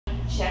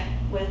check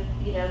with,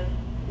 you know,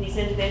 these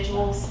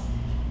individuals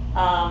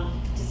to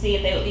see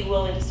if they would be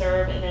willing to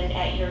serve, and then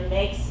at your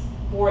next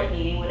board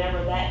meeting,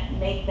 whatever that,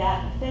 make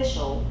that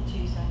official.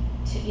 Tuesday.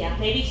 Yeah,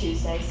 maybe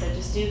Tuesday. So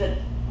just do the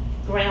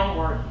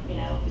groundwork, you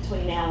know,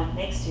 between now and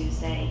next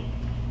Tuesday,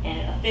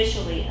 and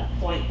officially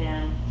appoint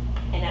them.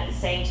 And at the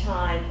same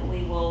time,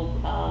 we will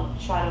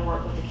try to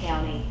work with the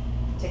county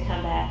to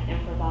come back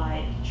and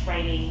provide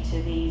training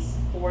to these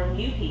 4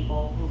 new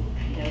people who,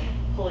 you know,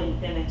 pulling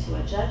them into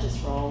a judge's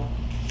role,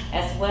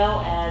 as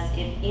well as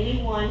if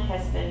anyone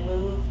has been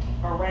moved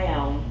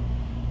around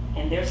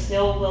and they're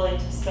still willing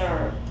to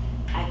serve,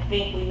 I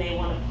think we may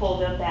want to pull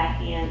them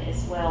back in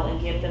as well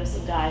and give them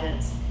some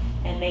guidance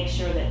and make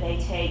sure that they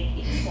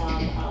take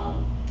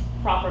some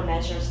proper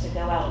measures to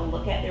go out and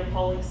look at their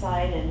polling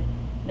site and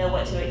know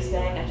what to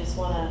expect. I just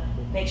want to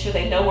make sure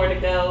they know where to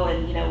go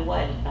and, you know,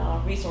 what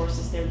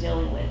resources they're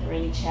dealing with or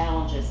any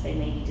challenges they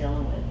may be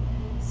dealing with,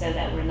 so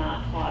that we're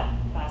not caught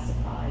by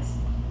surprise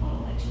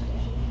on election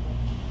day.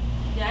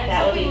 Yeah, and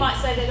some people might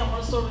say they don't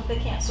want to serve if they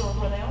can't serve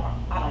where they are.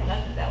 I don't know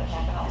that that would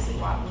happen. I don't see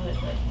why it would,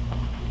 but.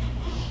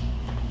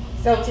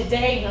 So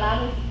today, I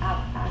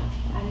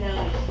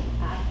know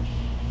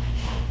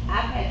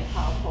I've had to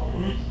call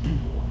police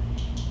before,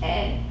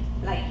 and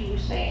like you were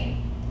saying,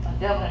 a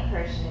government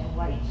person in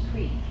White's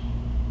Creek,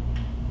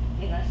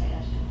 they're gonna say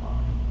that's too far.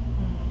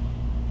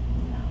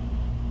 You know,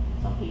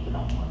 some people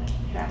don't want to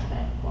travel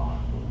that far.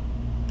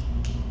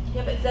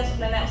 Yeah, but that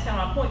was kind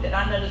of my point, that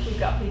I noticed we've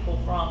got people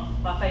from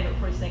my favorite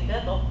precinct,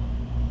 Bethel,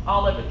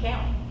 all over the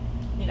county.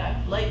 You know,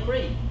 Lake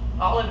Creek,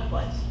 all over the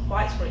place,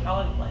 White's Creek, all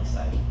over the place.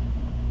 So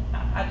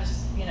I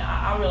just, you know,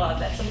 I realize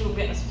that some people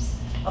get in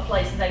a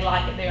place and they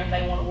like it there and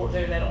they want to work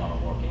there, they don't want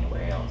to work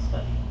anywhere else.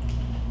 But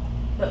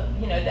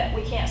you know, that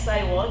we can't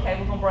say, well, okay,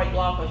 we're gonna break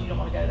law because you don't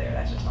want to go there.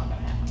 That's just not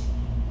gonna happen.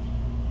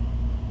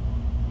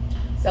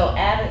 so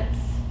Abbott's,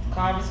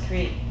 Carver's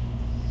Creek,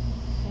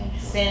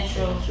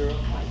 Central,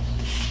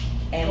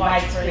 and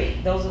White's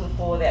Creek. Those are the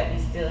 4 that we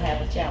still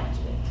have a challenge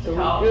with. So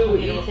we're good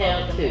with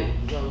E-Town too.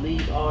 We're gonna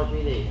leave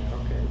Audrey there.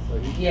 Okay,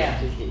 so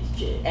Yeah. just gets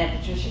checked. And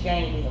Patricia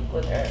Gaines, we have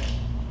put her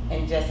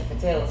in Jessica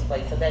Taylor's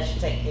place, so that should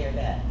take care of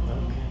that.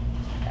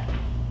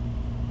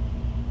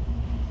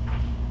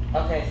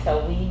 Okay,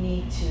 so we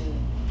need to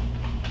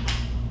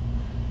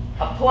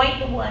appoint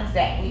the ones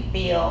that we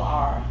feel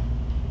are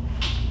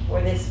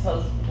where they're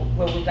supposed,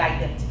 where we'd like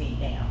them to be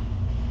now.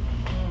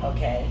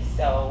 Okay,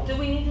 so. Do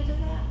we need to do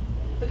that?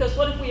 Because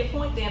what if we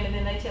appoint them and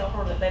then they tell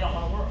her that they don't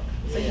want to work?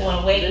 So you want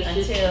to wait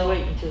until.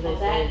 Wait until they Well,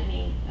 say. that, I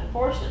mean,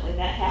 unfortunately,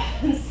 that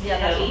happens. Yeah,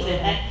 that's what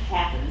that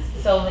happens.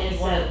 So And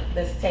you want to,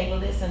 let's table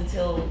this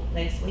until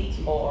next week,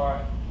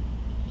 or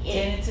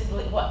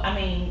tentatively,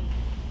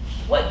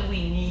 what do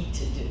we need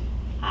to do?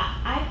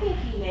 I think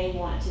you may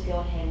want to go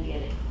ahead and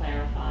get it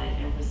clarified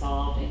and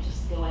resolved and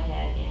just go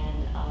ahead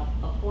and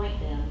appoint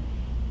them.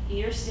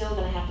 You're still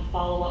going to have to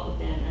follow up with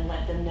them and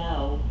let them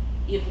know,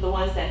 if the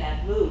ones that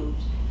have moved,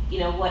 you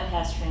know, what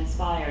has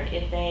transpired.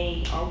 If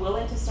they are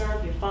willing to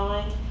serve, you're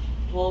fine.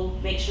 We'll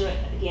make sure,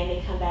 again,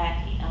 they come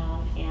back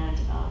and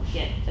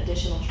get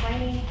additional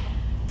training.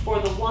 For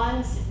the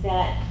ones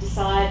that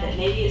decide that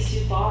maybe it's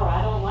too far,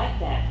 I don't like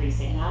that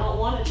precinct, I don't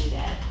want to do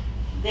that,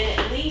 then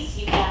at least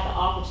you've got the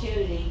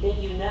opportunity,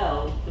 then you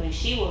know, I mean,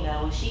 she will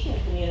know, and she can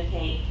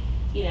communicate,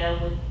 you know,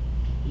 with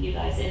you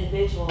guys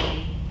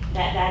individually,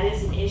 that that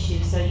is an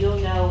issue. So you'll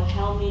know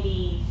how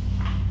many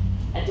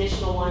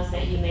additional ones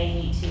that you may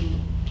need to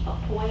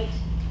appoint,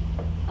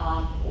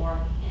 or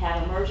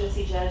have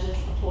emergency judges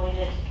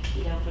appointed,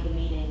 you know, for the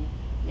meeting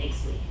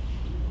next week.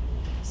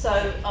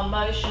 So a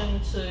motion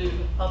to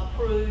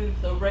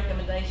approve the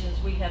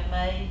recommendations we have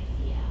made.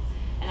 Yeah,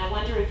 and I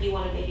wonder if you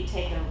want to maybe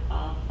take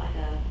like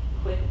a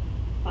quick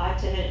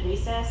 5-10 minute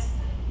recess,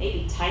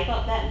 maybe type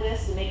up that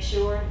list and make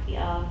sure you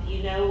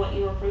know what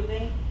you're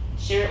approving,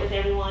 share it with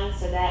everyone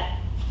so that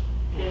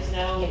there's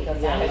no.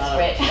 Because I'm a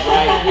stretch.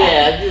 Right,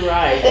 yeah, you're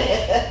right.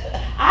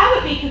 I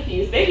would be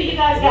confused. Maybe you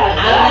guys got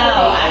it. I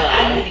know.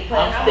 I need to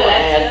clarify. I'm still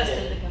That's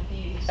asking. just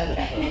confused.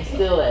 Okay. I'm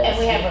still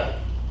asking. And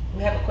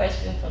we have a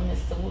question from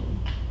Mr. Wooten.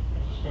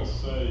 I was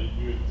just going to say,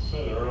 you had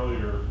said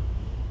earlier,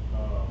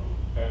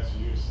 Patsy,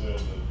 you said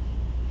that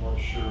you weren't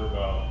sure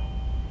about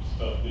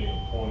stuff being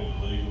appointed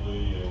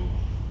legally and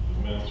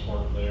the minutes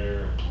weren't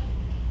there.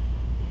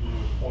 If you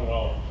point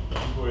off, you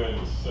go ahead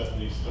and set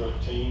these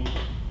 13,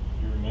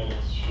 your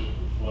minutes should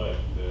reflect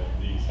that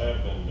these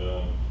have been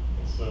done.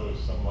 And so if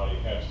somebody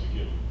has to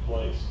get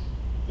replaced,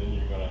 then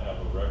you're going to have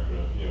a record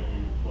of, you know,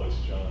 we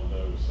replaced John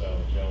Doe,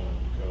 Sally Jones,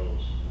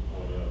 because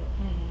whatever.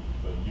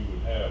 But you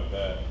would have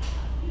that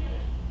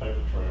paper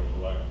trail,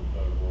 for lack of a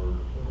better word,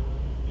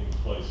 in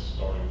place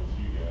starting with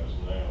you guys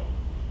now.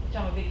 Which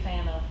I'm a big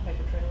fan of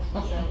paper trails. So.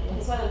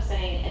 That's what I'm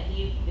saying.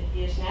 If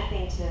there's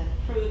nothing to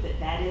prove that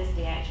that is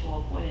the actual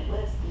appointed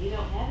list, you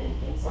don't have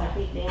anything. So I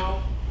think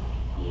now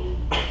you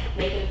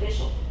make it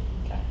official.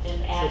 Okay.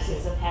 In the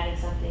absence of having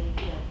something,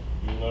 you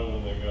know. You know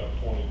when they got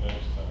appointed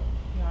next time.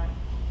 Right.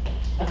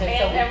 Okay, And,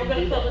 so and we're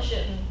going to publish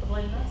it in the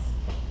Bleeding Us.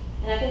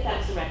 And I think that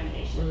was the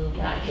recommendation. It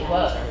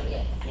was,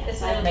 yes. Yeah, It's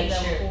so never Make been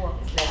done sure before.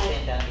 it's never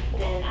been done before.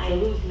 then So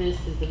whose list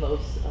is the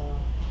most,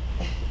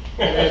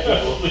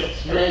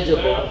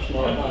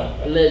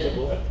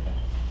 legible?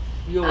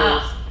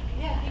 Yours.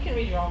 Yeah, you can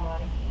read your own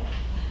writing.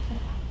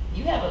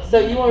 You have a. So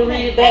you wanna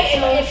read it back to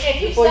Hey, us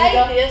if you before you say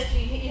go? this,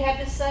 you have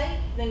this say,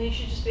 then you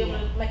should just be able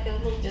to make those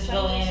little changes. Just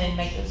go in and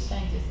make those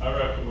changes. I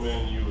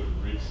recommend you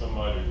would read,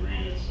 somebody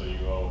read it so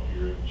you all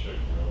hear it and check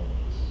your own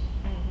list.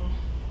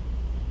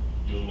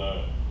 Mhm. You'll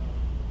know.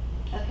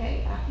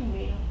 Okay, I can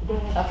read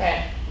them.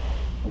 Okay.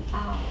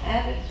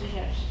 Abbott's, we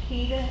have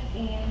Shakita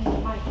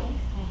and Michael.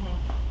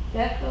 Mhm.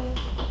 Bethel,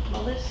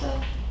 Melissa,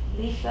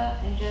 Lisa,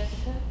 and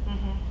Jessica.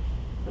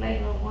 Mhm.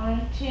 Labor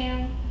 1,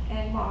 Tim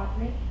and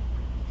Margaret.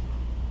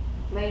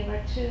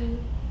 Labor 2,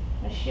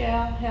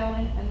 Michelle,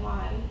 Helen, and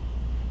Lottie.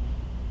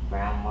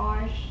 Brown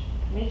Marsh,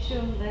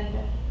 Mitchell,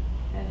 Linda,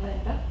 and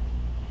Linda.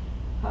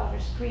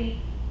 Carver's Creek,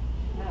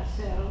 not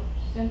settled.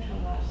 Central,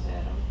 not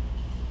settled.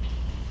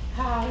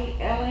 Holly,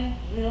 Ellen,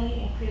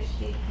 Lily, and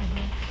Christy.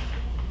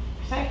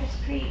 Cypress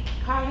Creek,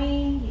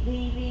 Colleen,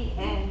 Levy,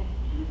 and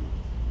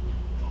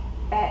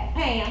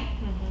Pam.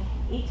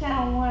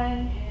 E-Town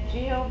 1,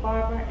 Jill,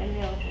 Barbara, and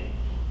Mildred.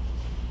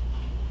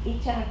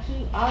 E-Town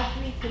 2,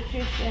 Audrey,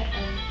 Patricia,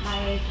 and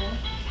Myaja.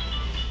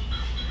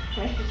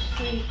 Prentice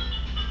Creek,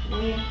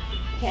 William,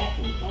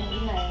 Kathy, and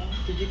Elaine.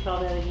 Did you call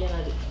that again?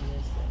 I didn't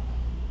miss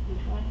that.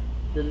 Which one?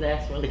 The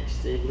last one that you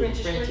said, was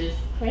French's Creek? French's?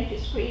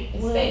 Prentice Creek, It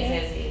stays William,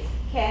 as is.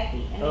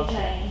 Kathy, and Okay.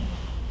 Elaine.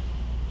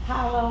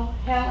 Hollow,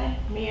 Helen,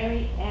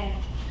 Mary, and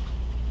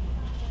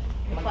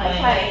McLean.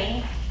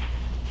 McLean.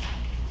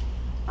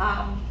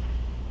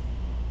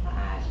 My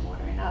eyes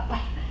watering up.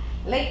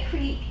 Lake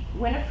Creek,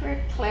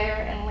 Winifred,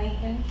 Claire, and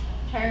Lincoln.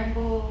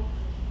 Turnbull,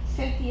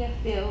 Cynthia,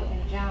 Phil,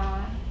 and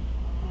John.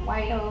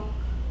 White Oak,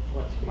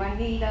 What's Creek?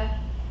 Juanita,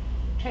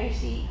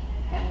 Tracy,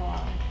 and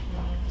Laura.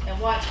 And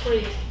White's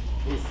Creek,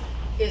 Is-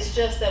 it's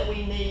just that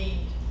we need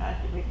The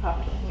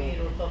Republican.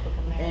 a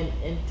Republican mayor.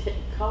 And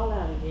call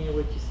out again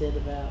what you said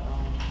about,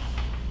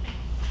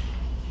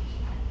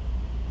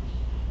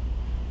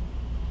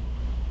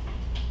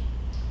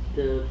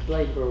 the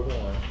Blakeburg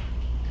one.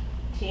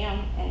 Tim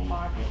and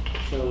Margaret.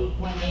 So,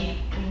 We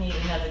need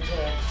another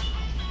judge.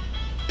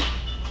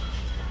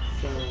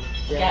 so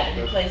We got to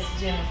Jennifer, replace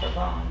Jennifer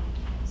Vaughn.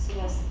 So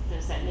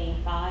does that mean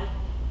 5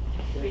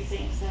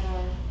 precincts that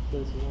are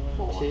there's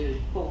one, 4.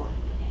 2. 4?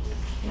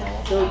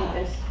 No, So five.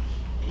 that's,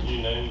 Can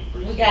you name the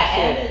We precinct? got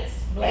Abbott's,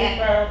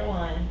 Blakeburg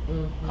 1,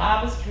 mhm.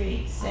 Carver's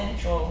Creek,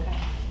 Central,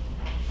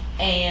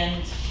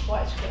 and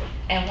White's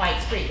Creek.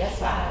 White's Creek. That's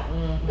 5.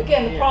 Mhm.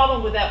 Again, the Yeah.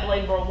 problem with that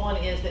Blakeburg one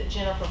is that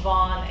Jennifer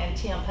Vaughn and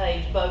Tim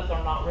Page both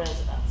are not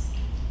residents.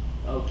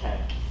 Okay.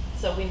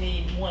 So we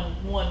need one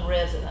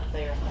resident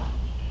there.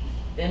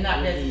 They're not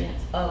We need-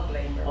 residents of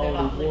Blakeburg. They're Only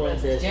not one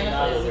that's Jennifer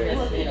not a is a Well, resident.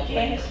 resident. did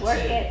Janice work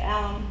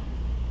at,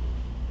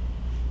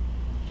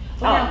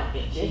 Oh,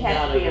 it she's has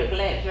not to be a a re-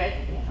 black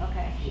resident,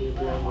 okay. She's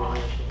not a Marsh.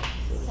 resident,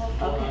 so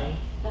So, Okay.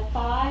 The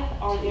 5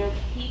 are there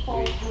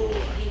people who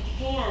you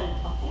can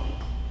appoint.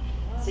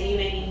 So you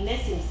may be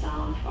missing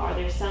some. Are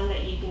there some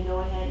that you can go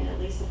ahead and at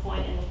least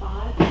appoint in the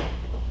 5?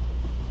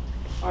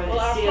 Or Well,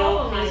 is our it still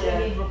problem is we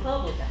kind need of,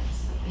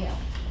 Republicans. Yeah,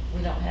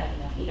 we don't have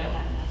enough. you don't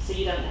have enough, so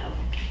you don't know.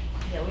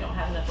 Yeah, we don't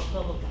have enough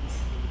Republicans.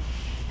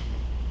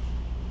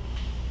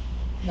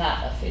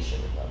 Not official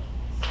Republicans.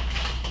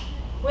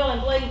 Well, in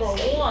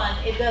Blakeburg one,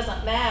 it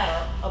doesn't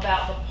matter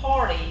about the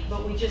party,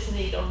 but we just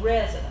need a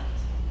resident.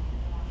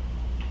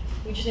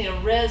 We just need a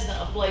resident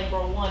of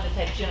Blakeburg one to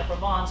take Jennifer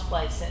Vaughn's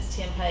place since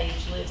Tim Page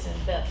lives in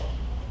Bethel.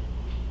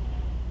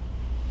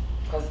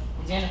 Because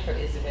Jennifer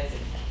is a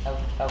resident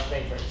of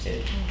Blakeburg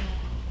too.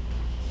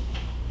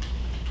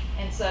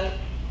 And so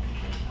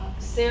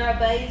Sarah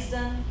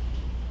Baisden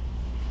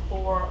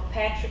or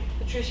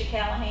Patricia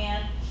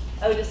Callahan,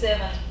 Otis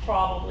Evans,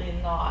 probably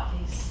not,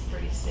 he's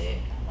pretty sick.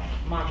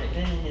 Margaret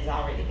Lennon is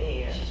already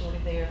there. She's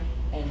already there.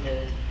 And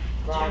the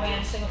Joanne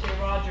Rogers, Singletary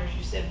Rogers,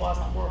 you said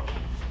wasn't working.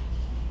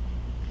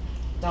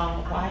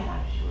 Donald I'm White. not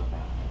sure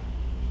about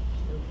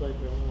her. In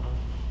Blakeburg one.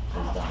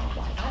 Who's Donald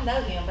White? I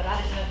know him, but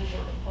I didn't know he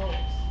worked in polls.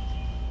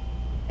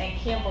 And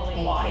Kimberly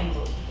And White.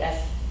 Kimberly.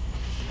 That's,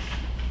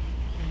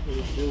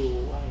 Kimberly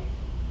Jewel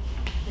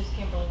White. Who's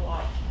Kimberly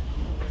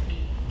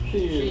White? She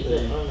is She's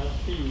a a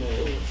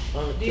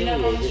female. Do you know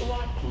her, Mr. unaffiliated.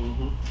 White?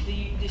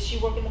 Mm-hmm. Did she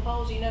work in the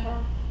polls? Do you know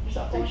her?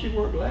 I think she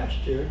worked last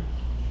year.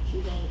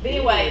 She's But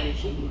anyway, unaffiliated.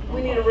 She-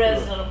 we need a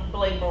resident of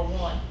Blakeburg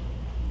one.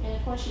 And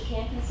of course, you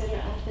can consider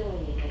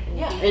unaffiliated.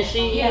 Yeah. And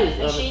she Yeah, is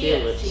and she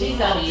unaffiliated. is. She's She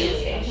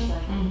unaffiliated. is.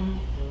 mm-hmm.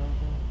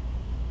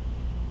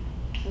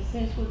 So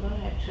since we're gonna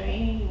have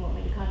training, you want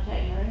me to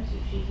contact her and see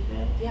if she's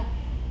available? Yeah.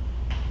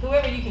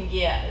 Whoever you can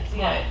get, it's, you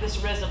know, Right. if this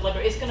resident of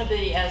Blakeburg, it's gonna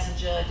be as a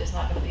judge, it's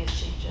not gonna be as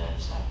chief judge,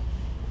 so.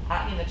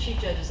 Chief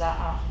judges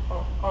are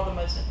the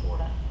most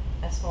important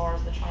as far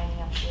as the training,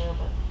 I'm sure,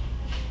 but.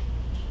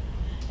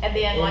 And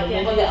then like, And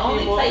in- maybe the a only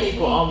few more place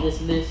people we- on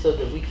this list so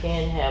that we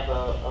can have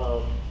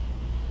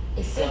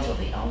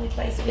Essentially the only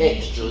place we need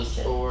extras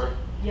is or,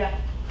 yeah,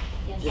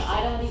 Yeah, so Just-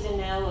 I don't even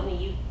know, I mean,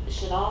 you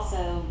should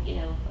also,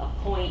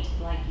 appoint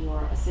like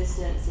your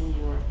assistants and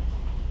your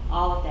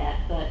all of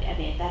that, but I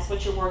mean, if that's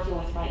what you're working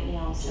with right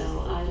now,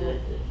 so I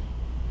would,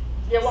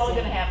 Yeah, we're only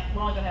gonna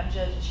have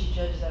judges, chief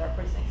judges at our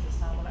precincts this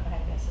time, we're not gonna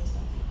have any assistants.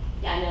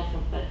 yeah, I know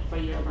but for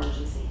your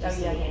emergency, just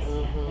Oh, yeah, in case,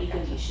 yeah.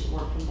 yeah, you should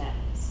work from that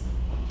list.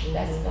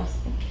 That's,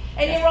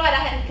 And you're right, I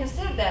hadn't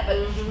considered that,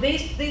 but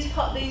these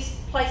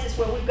places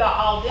where we've got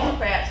all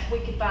Democrats, we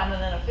could find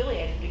an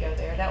unaffiliated to go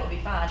there, that would be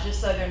fine, just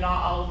so they're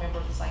not all a member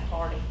of the same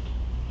party.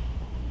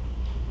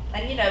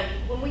 And you know,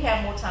 when we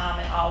have more time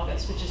in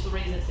August, which is the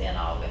reason it's in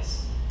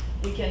August,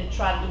 we can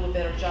try to do a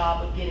better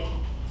job of getting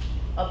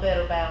a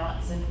better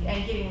balance and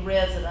getting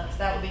residents.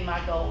 That would be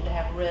my goal, to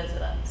have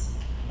residents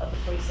of the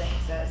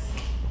precincts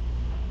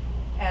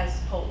as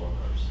poll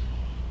workers.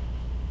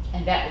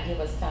 and that will give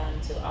us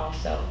time to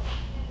also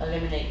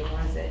eliminate the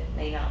ones that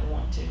may not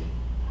want to,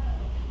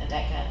 and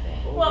that kind of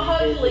thing. Well,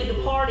 hopefully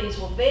the parties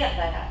will vet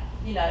that.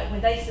 You know,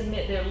 when they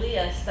submit their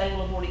list, they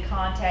will have already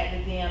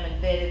contacted them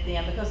and vetted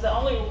them, because the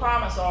only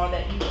requirements are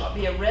that you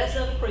be a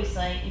resident of the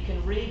precinct, you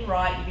can read and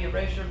write, you be a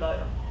registered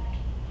voter.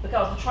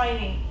 Because the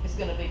training is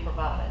gonna be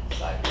provided,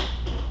 so.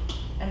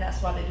 And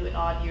that's why they do it in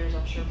odd years,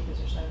 I'm sure, because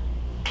there's no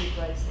big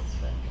races,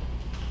 but.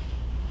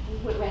 We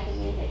would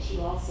recommend that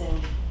you also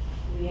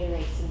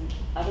reiterate some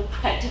other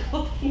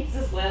practical things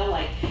as well,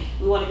 like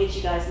we want to get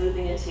you guys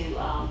moving into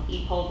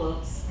e-poll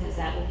books, because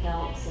that would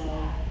help. So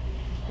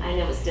I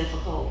know it's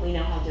difficult, we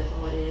know how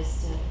difficult it is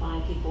to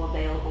find people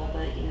available,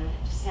 but you know,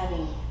 just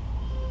having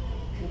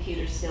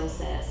computer skill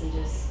sets and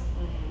just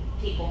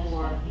people who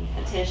are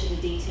attention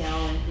to detail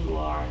and who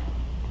are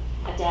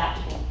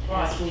adaptable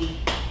as Right. we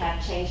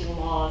have changing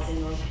laws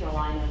in North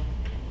Carolina.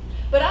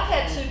 But I've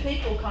had 2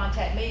 people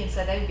contact me and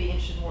say they would be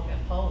interested in working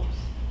at polls.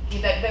 You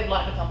know, they would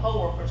like to become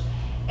poll workers.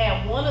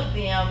 And one of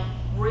them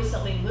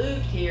recently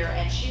moved here,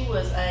 and she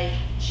was a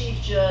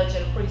chief judge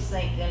at a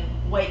precinct in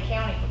Wade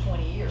County for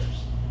 20 years.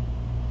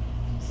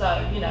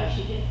 So, you know,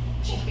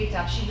 she's big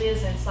time. She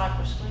lives in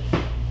Cypress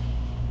Creek.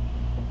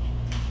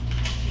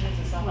 She lives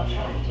in Cypress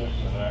Y'all need to Creek.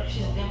 take an action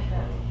She's a on the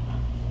Democrat.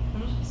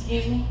 12.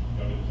 Excuse me?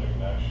 Y'all need to take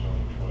an action on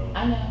the 12.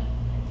 I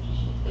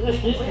know.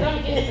 Just- We're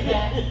gonna get to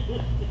that.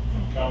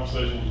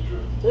 Conversation is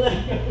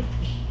drifting.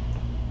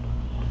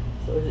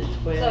 So is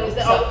it 12? So is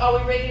that, are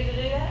we ready to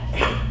do that?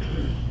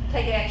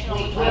 Take action on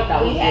the We- 12? I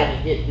thought we we were have-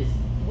 gonna get this.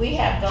 We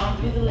have gone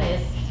through the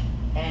list,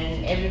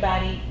 and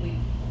everybody, we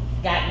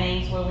got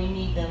names where we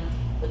need them,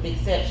 with the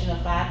exception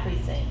of 5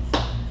 precincts.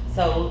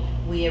 So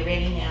we are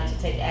ready now to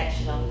take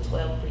action on the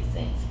 12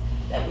 precincts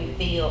that we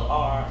feel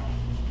are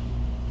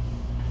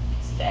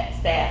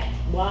staffed.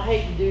 Well, I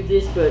hate to do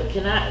this, but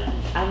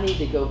I need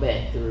to go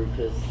back through,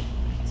 because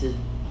to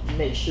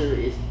make sure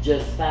it's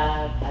just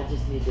 5, I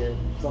just need to,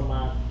 from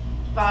my,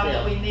 5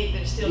 that we need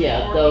that still need yeah,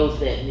 working? those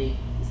that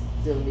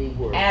still need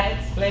work.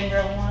 Abbott's,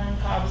 Blainboro 1,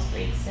 Carver's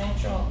Creek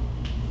Central,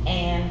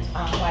 and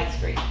White's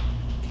Creek.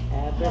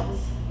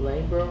 Abbott's,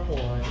 Blainboro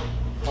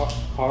 1,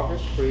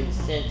 Carver's Creek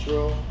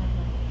Central,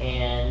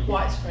 and.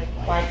 White's Creek.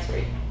 White's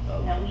Creek.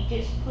 Oh, Now, we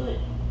just put,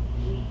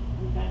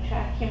 we're gonna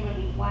try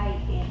Kimberly White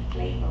and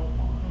Playboy one.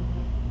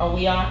 Oh,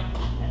 we are?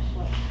 That's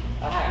what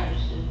I Okay.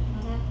 understood.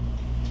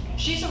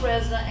 She's a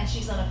resident and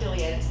she's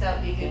unaffiliated, so that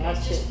would be a good. Yeah,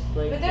 It's I just, checked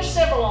but there's Blainboro.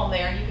 several on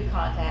there you could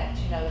contact,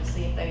 you know, and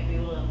see if they'd be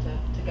willing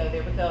to go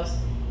there, because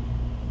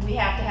we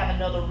have to have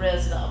another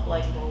resident of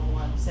Lakeville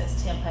one,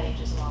 since 10 Page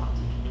is not.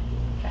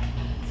 Okay.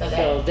 So So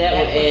that that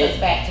would puts us add-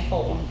 back to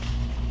 4,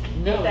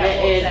 No, If that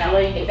that works adds out.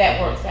 Blainboro. if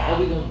that works out. Are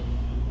we gonna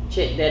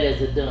check that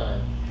as a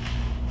done?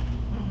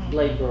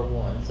 Blainboro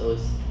 1, so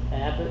it's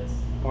Abbott's,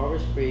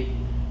 Carver's Creek,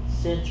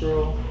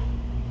 Central,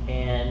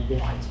 and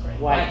White's Creek.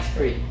 White's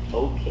Creek.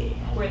 Okay.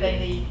 Where they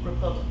need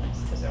Republicans,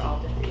 because they're all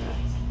Democrats.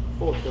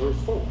 4, so it's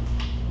 4.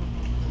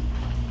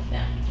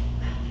 Now.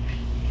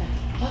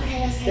 Okay,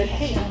 let's take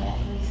Okay. action on that,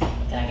 please.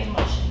 Can I get a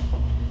motion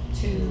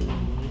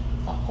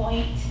to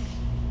appoint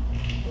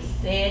the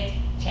said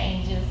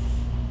changes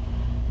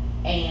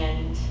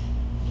and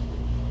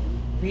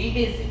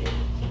revisit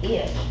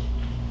it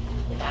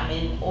if I'm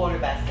in order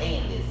by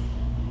saying this,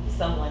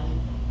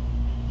 someone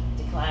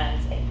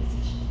declines a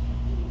position?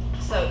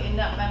 So in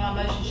my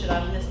motion, should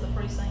I list the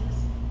precincts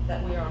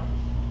that we are?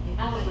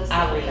 I would listen.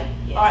 I will, yes.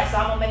 All right, so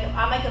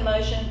I make a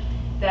motion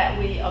that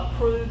we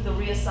approve the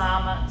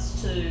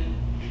reassignments to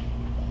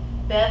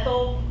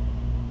Bethel,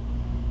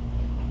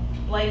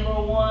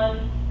 Blainboro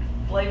 1,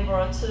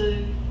 Blainboro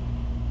 2,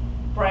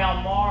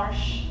 Brown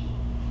Marsh,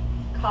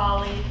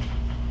 Collie,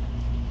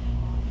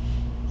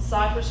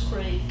 Cypress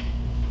Creek,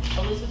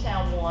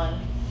 Elizabethtown 1,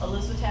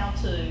 Elizabethtown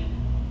 2,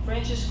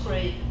 French's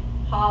Creek,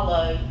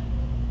 Hollow,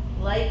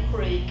 Lake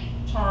Creek,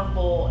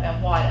 Turnbull,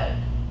 and White Oak,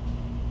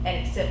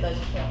 and accept those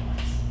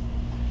appointments.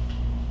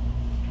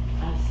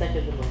 I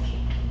second the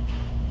motion.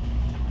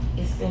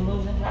 It's been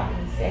moved and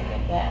properly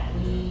second that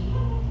we,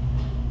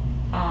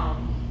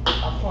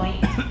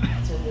 appoint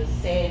to the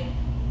said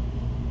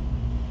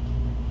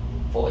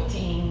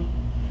 14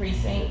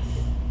 precincts,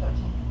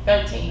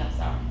 13, I'm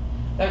sorry,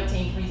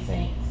 13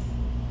 precincts.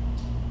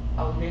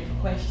 Are we ready for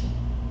question?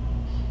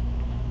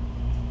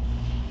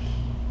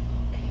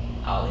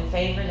 Okay, all in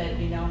favor, let it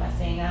be known by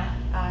saying aye.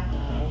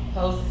 Aye.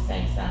 Opposed, the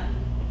same sign.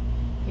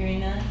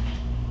 Hearing none,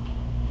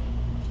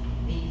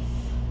 these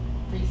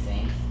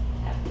precincts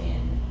have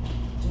been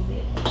duly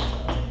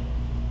appointed.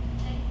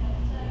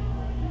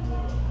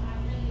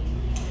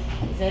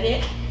 Is that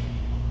it?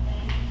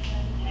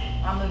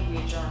 I move we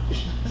adjourn. I We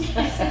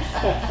said,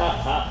 have-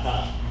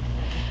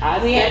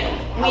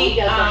 how we we,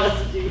 got um, something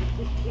else to do.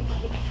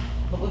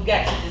 But we've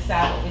got to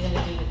decide what we're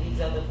gonna do with these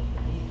other,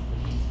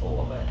 these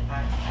four, but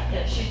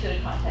Yeah, she's gonna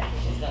contact me.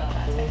 she's gonna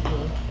contact me.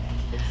 Mhm.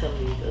 And some of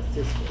these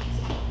assistants,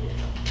 you know.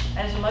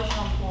 There's a motion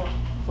on the floor.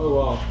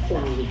 Oh,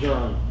 before we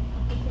adjourn,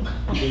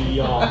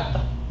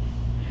 the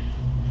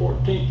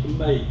 14th of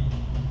May,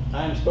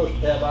 I'm supposed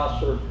to have eye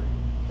surgery.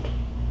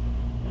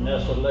 And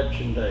that's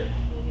election day.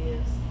 It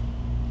is.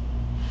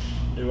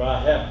 Do I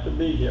have to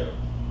be here?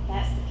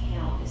 That's the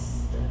count,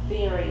 it's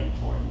very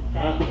important,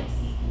 that Huh? is,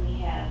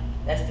 we have,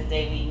 That's the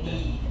day we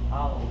need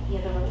all.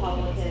 yeah, the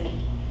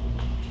Republican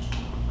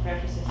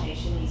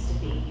representation needs to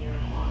be here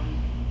on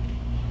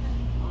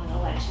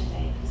election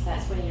day, because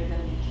that's when you're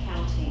gonna be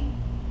counting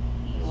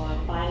your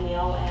by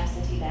mail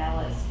absentee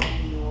ballots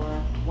and your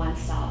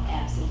one-stop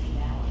absentee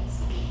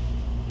ballots.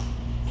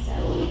 So,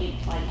 you,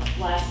 like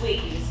last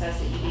week, you discussed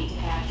that you need to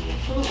have the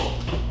approval,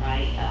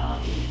 right?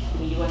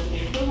 When you go through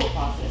the approval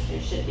process,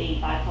 there should be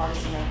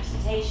bipartisan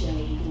representation,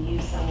 where you can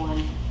use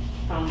someone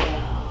from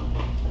the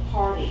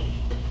party.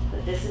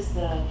 But this is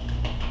the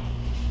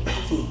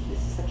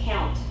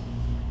count.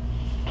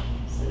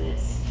 So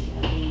it's,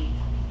 you know, the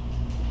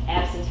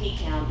absentee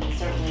count, and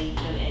certainly, you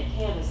know, at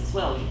canvas as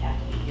well, you have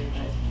to be here,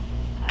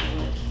 but I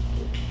would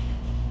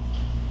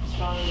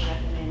strongly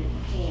recommend if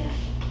you can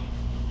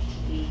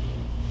to be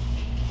here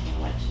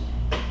on election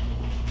day.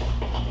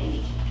 They need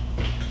you.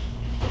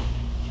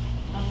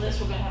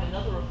 Unless we're gonna have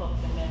another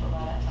Republican member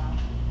by that time,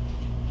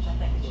 which I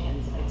think the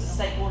chance, it's a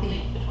state board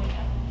meeting between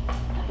now.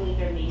 I believe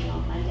they're meeting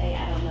on Monday.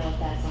 I don't know if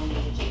that's on the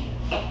agenda.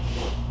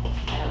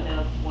 I don't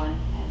know if one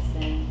has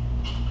been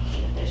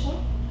made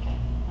official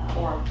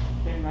or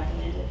been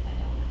recommended. I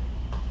don't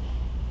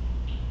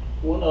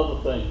know. One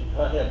other thing,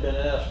 I have been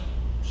asked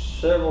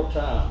several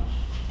times,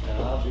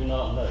 and I do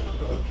not know,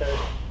 okay?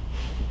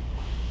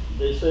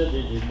 They said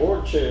that the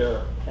board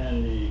chair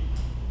and the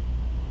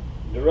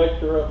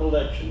director of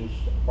elections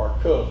are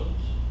cousins.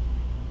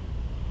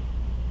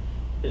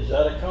 Is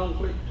that a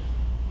conflict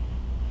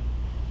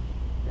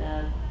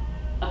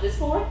Of this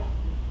board?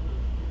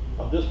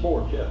 of this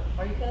board, yeah?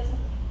 Are you cousin?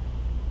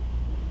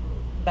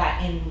 By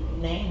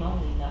in name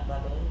only, not by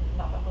blood,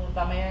 Not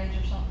by marriage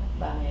or something?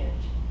 by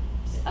marriage.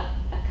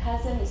 A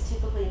cousin is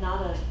typically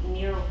not a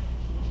near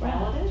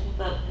relative,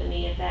 but I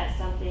mean, if that's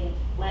something,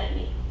 let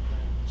me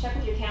check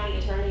with your county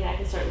attorney. I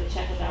can certainly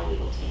check with our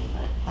legal team,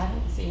 but I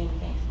didn't see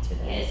anything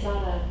today. it's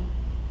not a.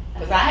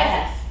 Because I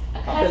asked. A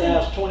I've been cousin.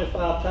 asked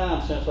 25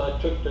 times since I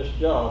took this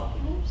job,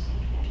 Oops,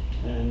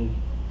 okay. and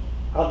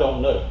I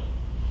don't know.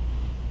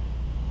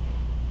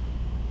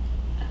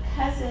 A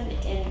cousin,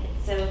 and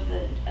so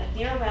a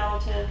near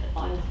relative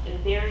in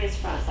various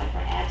fronts, like for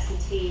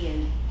absentee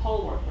and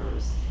poll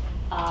workers,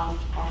 are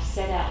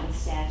set out in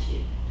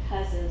statute.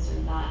 Cousins are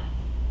not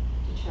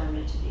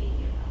determined to be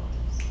near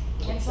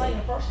relatives. It's not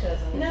even first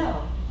cousin, is it?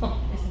 No,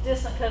 It's a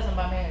distant cousin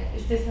by marriage.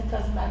 it's distant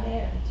cousin by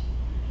marriage.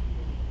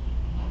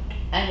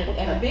 And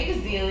the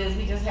biggest deal is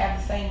we just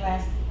have the same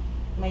last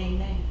maiden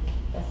name,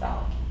 that's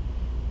all.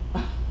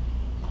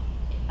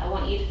 I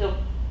want you to feel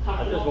I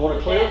comfortable. just want to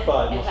with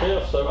clarify that. it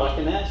myself so I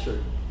can answer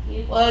it.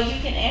 You- Well, you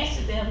can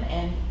answer them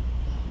and.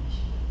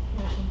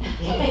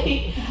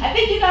 I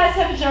think you guys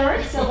have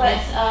adjourned, so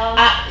let's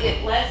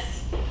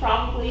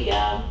probably,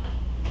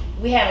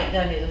 We haven't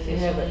done it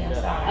officially, I'm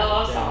sorry.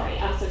 oh, I'm sorry,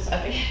 I'm so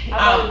sorry.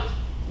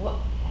 What,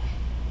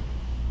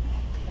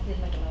 I did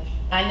make a motion.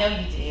 I know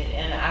you did,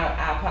 and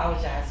I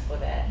apologize for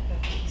that.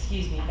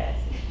 Excuse me,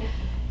 Patsy.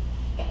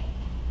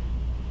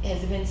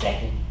 Has it been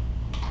seconded?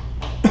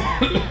 I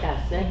think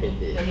I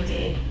seconded it. You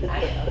did?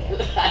 Okay.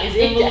 I It's think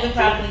been I moved and did.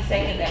 properly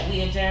second that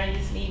we adjourn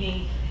this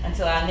meeting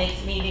until our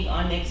next meeting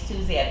on next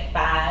Tuesday at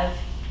 5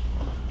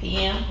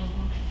 p.m.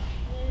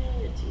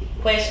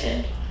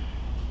 Question?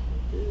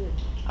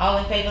 All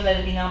in favor, let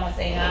it be known by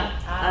saying aye.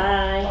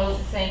 Aye. Opposed,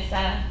 the same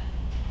sign.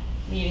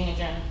 Meeting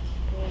adjourned.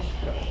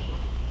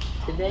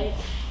 Today,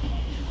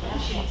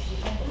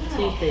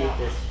 Tuesday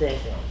the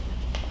 2nd,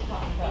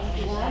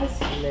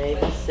 May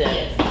the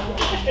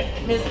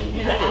 7th. Miss,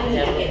 I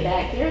need to get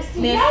back. There's,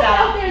 Miss, y'all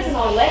know there's an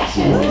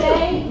election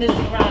today? Miss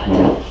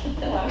Veronica,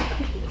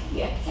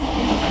 Yes.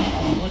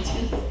 would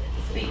you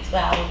speak to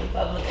our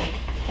Republican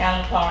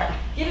counterpart?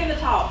 Give him the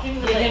talk, give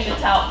him the Give him lecture.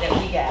 the talk that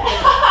we got.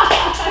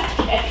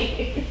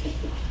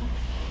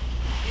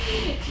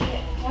 You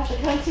have to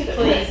come to the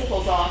Please.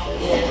 principal's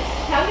office.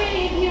 Yes. How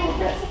many of you were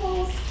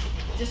principals?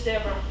 Just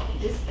Deborah.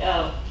 Just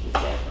Deborah.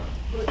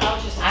 I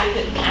was just. I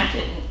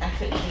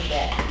couldn't do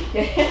that.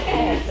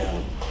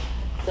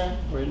 Son?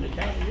 We're in the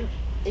county, yes.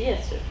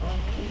 Yes, sir.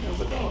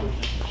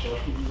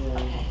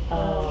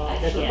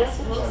 That's Yes,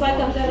 a looks like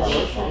I'm gonna be.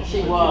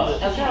 She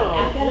was. Okay,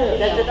 I'm gonna be.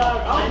 That's the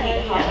daughter. I need to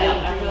Okay. hop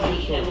out. I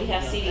really, we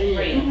have seating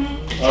free.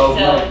 Oh,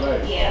 So,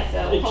 right. yeah,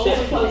 so Except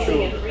hopefully for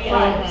posting in children. 3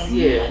 hours.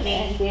 Yeah. I mean,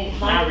 And then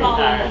my I phone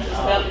retired is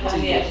about to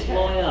be able to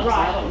blow up, so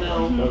I don't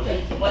know Okay.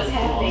 what's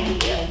happening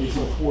here. It's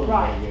important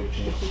Right. to get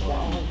a chance to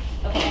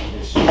talk Okay.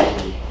 this story.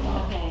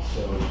 Okay.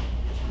 So.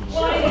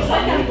 Well, it's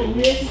some kind of a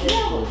list.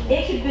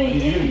 It could be,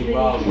 You it could do be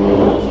Raleigh.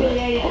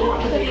 unaffiliated or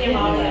It could be in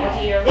Raleigh or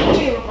here, It could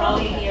be a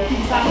Raleigh here,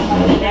 Republican.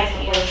 somebody back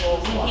here,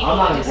 people I'm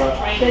not will do some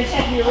involved. They training. just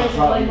have to be a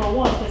resident of Labor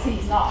once, because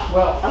he's not.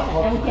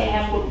 Well, And we can't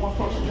have more than one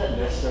person doing it.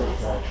 necessarily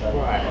try to.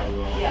 Right.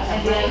 Yeah,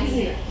 and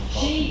then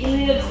she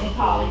lives in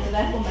College, so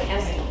that's gonna make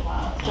a single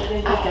line. So then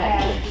we don't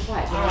have,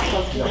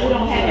 we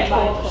don't have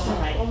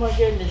anybody. Oh my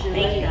goodness, you're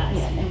Thank you, right.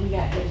 guys. And we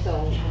got this,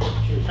 so.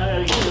 I know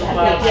you do The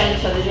about- agenda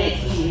for the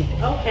next meeting.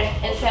 Okay.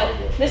 And so,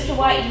 Mr.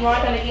 White, you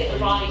are gonna get the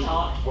Ronnie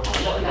talk. No,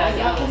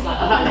 that's my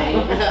other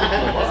name.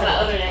 That's my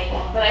other name.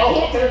 But I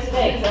can't do it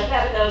today, because I've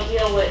got to go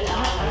deal with,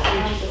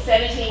 the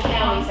 17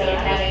 counties that are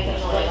having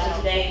an election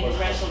today in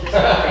congressional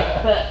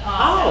district. But,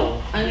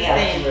 Oh,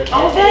 Understand.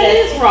 oh, that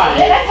is right.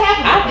 Yeah, that's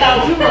happening. I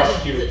thought we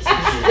were just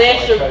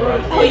special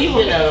group, Oh, you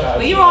were, know.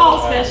 you were all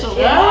special.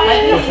 Yeah.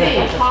 Like you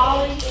said,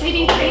 Holly,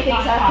 City three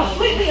things I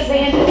completely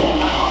abandoned them,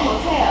 I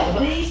almost have.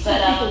 These two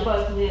But, people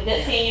both live That's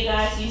there. seeing you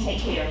guys, you take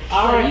care.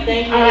 All right,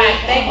 thank you. All right,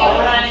 thank you,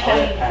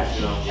 Veronica. Pass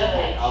it on.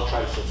 Okay. I'll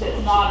try to set something.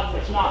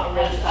 It's not a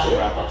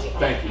resident.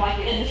 Thank you. Like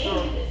And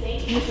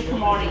Mr.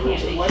 Cromartie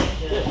can't be.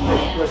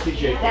 Trustee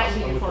Jacobs. That would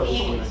be I'm the with first the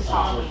one women's to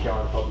talk. North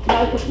Carolina Public.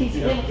 No, because he's a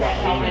Democrat,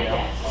 Email. already.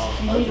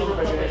 You I need a was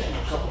going to Republican.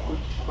 ask a couple quick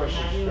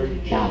questions,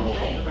 very general.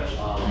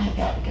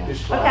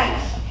 This Okay.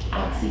 process,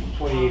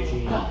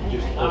 2018,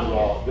 just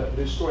overall,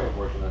 the story I'm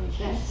working on is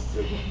just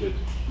the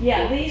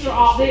Yeah, these are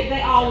all,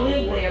 they all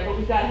live there, but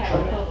we've got to have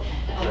a Republican.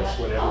 that's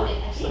whatever.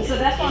 So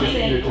that's what I'm Just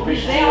saying, either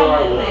deficiency they all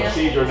or live there,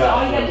 proceed or so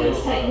all you not. gotta do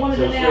is take one of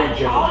So them it's very out,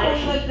 general call them,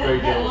 question, look, very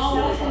that general long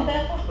list story in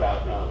Bethel.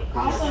 about,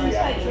 Call some of the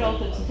state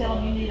relatives and tell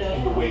them you need a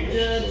the waivers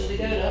judge to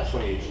go to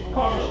 2018.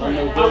 Carter Street.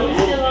 Are we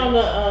still on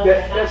the,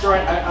 That's all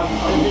right,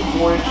 I'm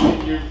more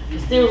interested, you're.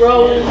 Still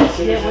rolling?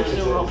 Citizen Yeah, we're is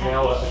still rolling.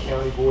 now a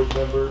county board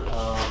member,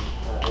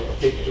 I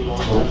take it to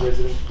long-time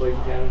residents of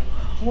Clayton County.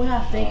 well,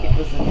 I think it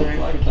was a very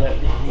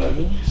productive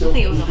meeting. So, I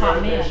think it was a hot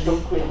can I mess. ask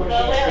a quick Well,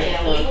 question?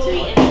 Larry, we will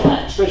be in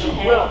touch. Especially-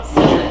 Okay? well,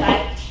 So if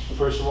I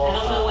First of all, I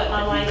don't know what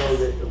my I life do know is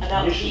that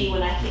about initially, G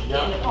when I kick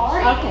now, in the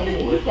car. Okay,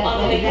 then you On got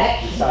the way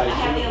back, that. I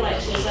have the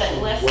election,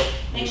 but let's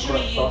make sure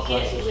you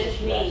get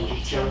with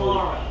me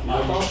tomorrow,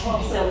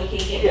 so we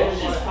can get going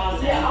this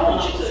process. Yeah, I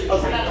want you to, as a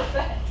Okay. matter of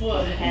fact.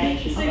 Okay.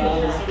 See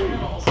the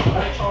criminals,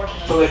 they're charging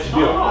us. So let's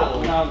do it.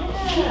 Now,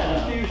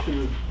 refuse to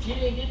You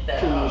didn't get that.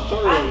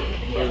 serve,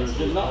 or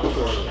did not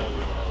serve.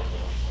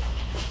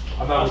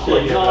 I'm not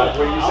recording yet, but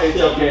when you say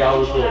it's okay, I'll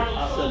record.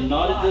 I said,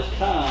 not at this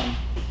time,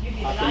 You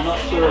get I a cannot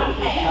nice- serve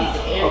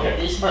at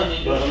this time.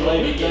 Okay. But a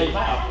later date,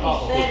 I'll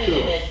possibly Standing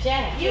in could. that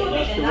jacket. You would be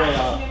That's the the way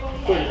nicest I member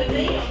we put had, it. but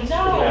then.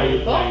 Now you-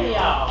 No, both of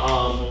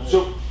y'all.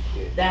 So,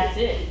 That's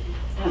it.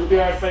 it'll be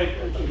all right, babe,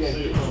 again,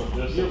 you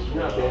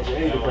don't have to answer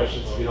any of the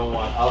questions if you don't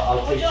want,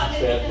 I'll take some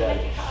stabs at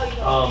it.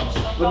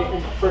 Let me,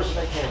 first if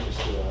I can,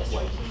 Mr.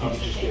 White, if you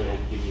could just go ahead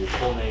and give me your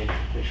full name,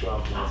 make sure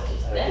I'm pronouncing,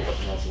 I think I'm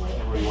pronouncing it,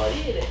 Emery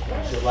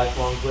White. You're a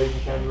lifelong Clayton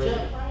County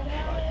resident?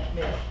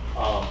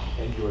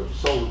 And you're the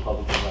sole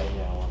Republican right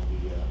now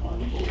on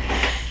the board.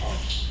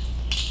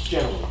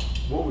 Generally,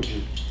 what would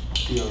your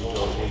feelings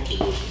or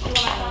nature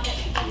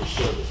of your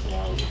service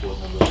now as a board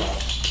member about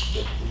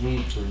the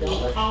need for your Don't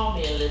election? call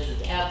me unless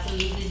it's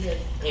absolutely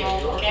necessary,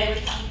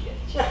 okay?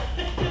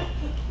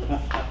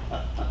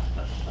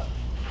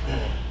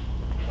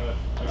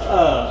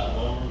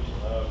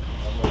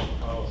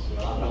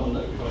 I don't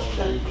know.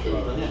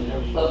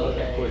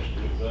 Okay.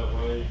 Question. Is that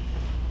way,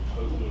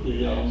 hopefully it'll be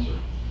Yeah. answered,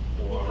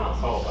 or I'll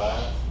call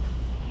back.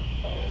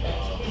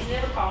 He's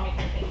never called me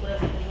anything less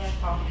than he has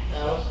called me.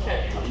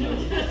 Okay. I know.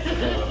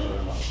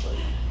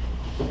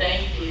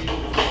 Thank you.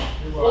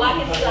 Well,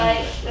 I can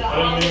say that I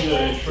I didn't mean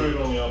to honestly,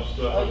 intrude on y'all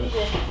stuff, I just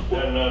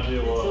had an idea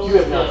what I was. You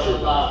have not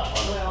served on